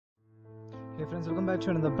Hey friends, welcome back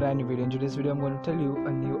to another brand new video. In today's video I'm going to tell you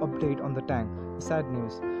a new update on the tank. Sad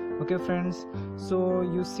news. Okay friends, so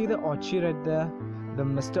you see the Orchie right there, the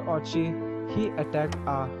Mr. Orchie, he attacked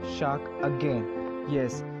our shark again.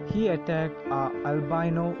 Yes, he attacked our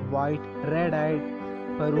albino white red-eyed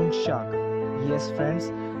maroon shark. Yes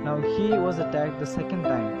friends, now he was attacked the second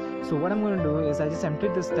time. So what I'm going to do is I just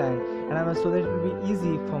emptied this tank and so that it will be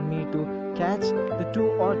easy for me to catch the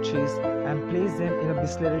two Orchies and place them in a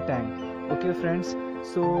Bisleri tank. Okay friends,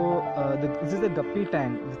 so this is the guppy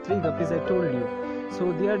tank, the three guppies I told you.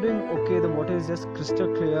 So they are doing okay, the water is just crystal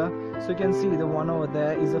clear. So you can see the one over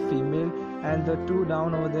there is a female and the two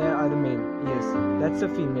down over there are the male. Yes, that's a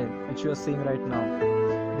female which you are seeing right now.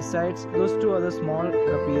 Besides, those two other small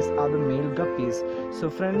guppies are the male guppies. So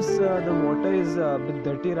friends, the water is a bit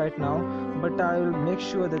dirty right now, but I will make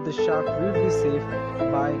sure that the shark will be safe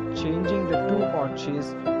by changing the two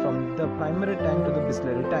Orchies from the primary tank to the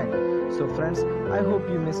Bisleri tank. So friends, I hope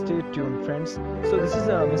you may stay tuned friends. So this is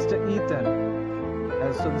Mr. Ethan.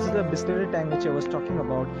 So this is the Bisleri tank which I was talking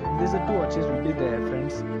about. These are two Orchies will be there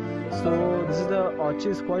friends. So this is the Orchie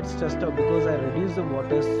is quite stressed out because I reduced the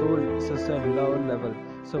water such a low level.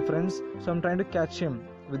 So friends, so I'm trying to catch him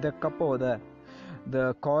with the cup over there.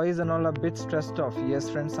 The kois and all are a bit stressed off. Yes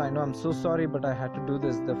friends, I know, I'm so sorry, but I had to do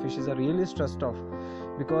this. The fishes are really stressed off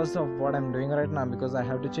because of what I'm doing right now, because I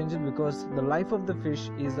have to change it, because the life of the fish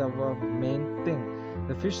is our main thing,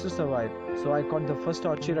 the fish to survive. So I caught the first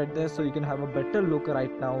Orchie right there, so you can have a better look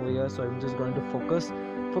right now over here. So I'm just going to focus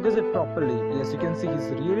it properly. Yes, you can see he's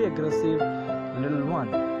really aggressive little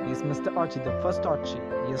one. He's Mr. Orchie, the first Orchie.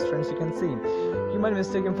 Yes friends, you can see him. You might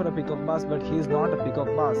mistake him for a peacock bass, but he is not a peacock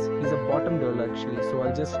bass. He's a bottom dweller actually. So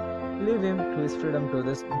I'll just leave him to his freedom to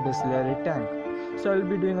this Bisleri tank. So I'll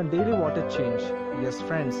be doing a daily water change. Yes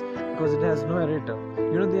friends, because it has no aerator.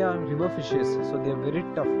 You know, they are river fishes, so they are very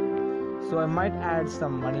tough. So I might add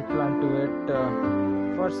some money plant to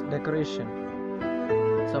it for decoration.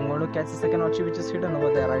 So I'm going to catch the second Orchie which is hidden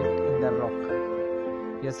over there right in the rock.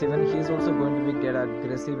 Yes, even he is also going to get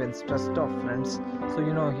aggressive and stressed off friends. So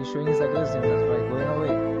you know, he's showing his aggressiveness by going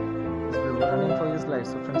away. He's running for his life.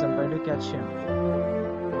 So friends, I'm trying to catch him.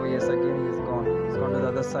 Oh yes, again he's gone. He's gone to the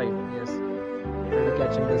other side. Yes, try to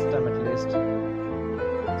catch him this time at least.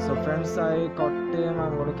 So friends, I caught him.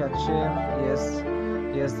 I'm going to catch him.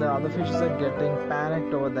 Yes, the other fishes are getting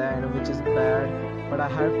panicked over there, you know, which is bad. But I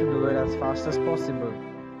have to do it as fast as possible.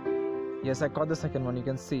 Yes, I caught the second one. You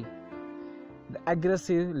can see the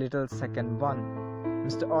aggressive little second one,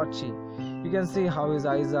 Mr. Orchie. You can see how his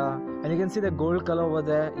eyes are, and you can see the gold color over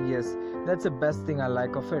there. Yes, that's the best thing I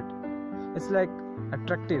like of it. It's like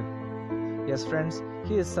attractive. Yes friends,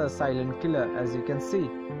 he is a silent killer, as you can see,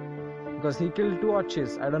 because he killed two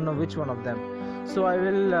Orchies. I don't know which one of them. So I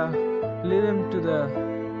will leave him to the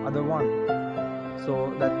other one,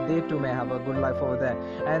 so that they too may have a good life over there.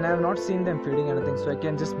 And I have not seen them feeding anything, so I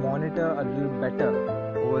can just monitor a little better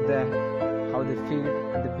over there how they feed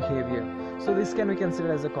and the behavior. So this can be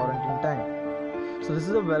considered as a quarantine tank. So this is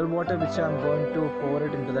the well water which I'm going to pour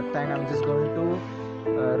it into the tank. I'm just going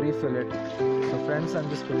to refill it. So friends, I'm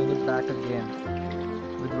just filling it back again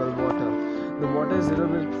with well water. The water is a little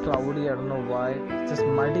bit cloudy, I don't know why. It's just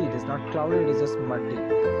muddy. It is not cloudy, it is just muddy.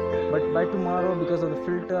 But by tomorrow, because of the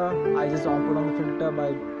filter, I just put on the filter.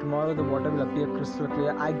 By tomorrow the water will appear crystal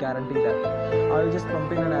clear. I guarantee that. I will just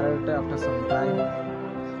pump in an aerator after some time,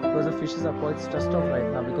 because the fishes are quite stressed off right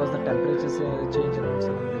now because the temperatures change around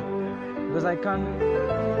suddenly. Because I can't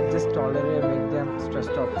just tolerate make them stressed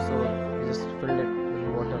off, so I just filled it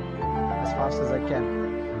with water as fast as I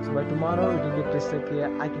can. So by tomorrow it will be crystal clear,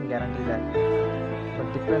 I can guarantee that.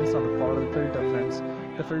 But depends on the power of the filter friends.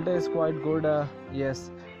 The filter is quite good, yes,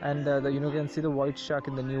 and you know, you can see the white shark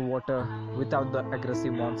in the new water without the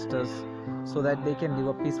aggressive monsters, so that they can live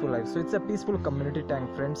a peaceful life. So it's a peaceful community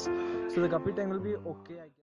tank friends. So the guppy tank will be okay, I guess.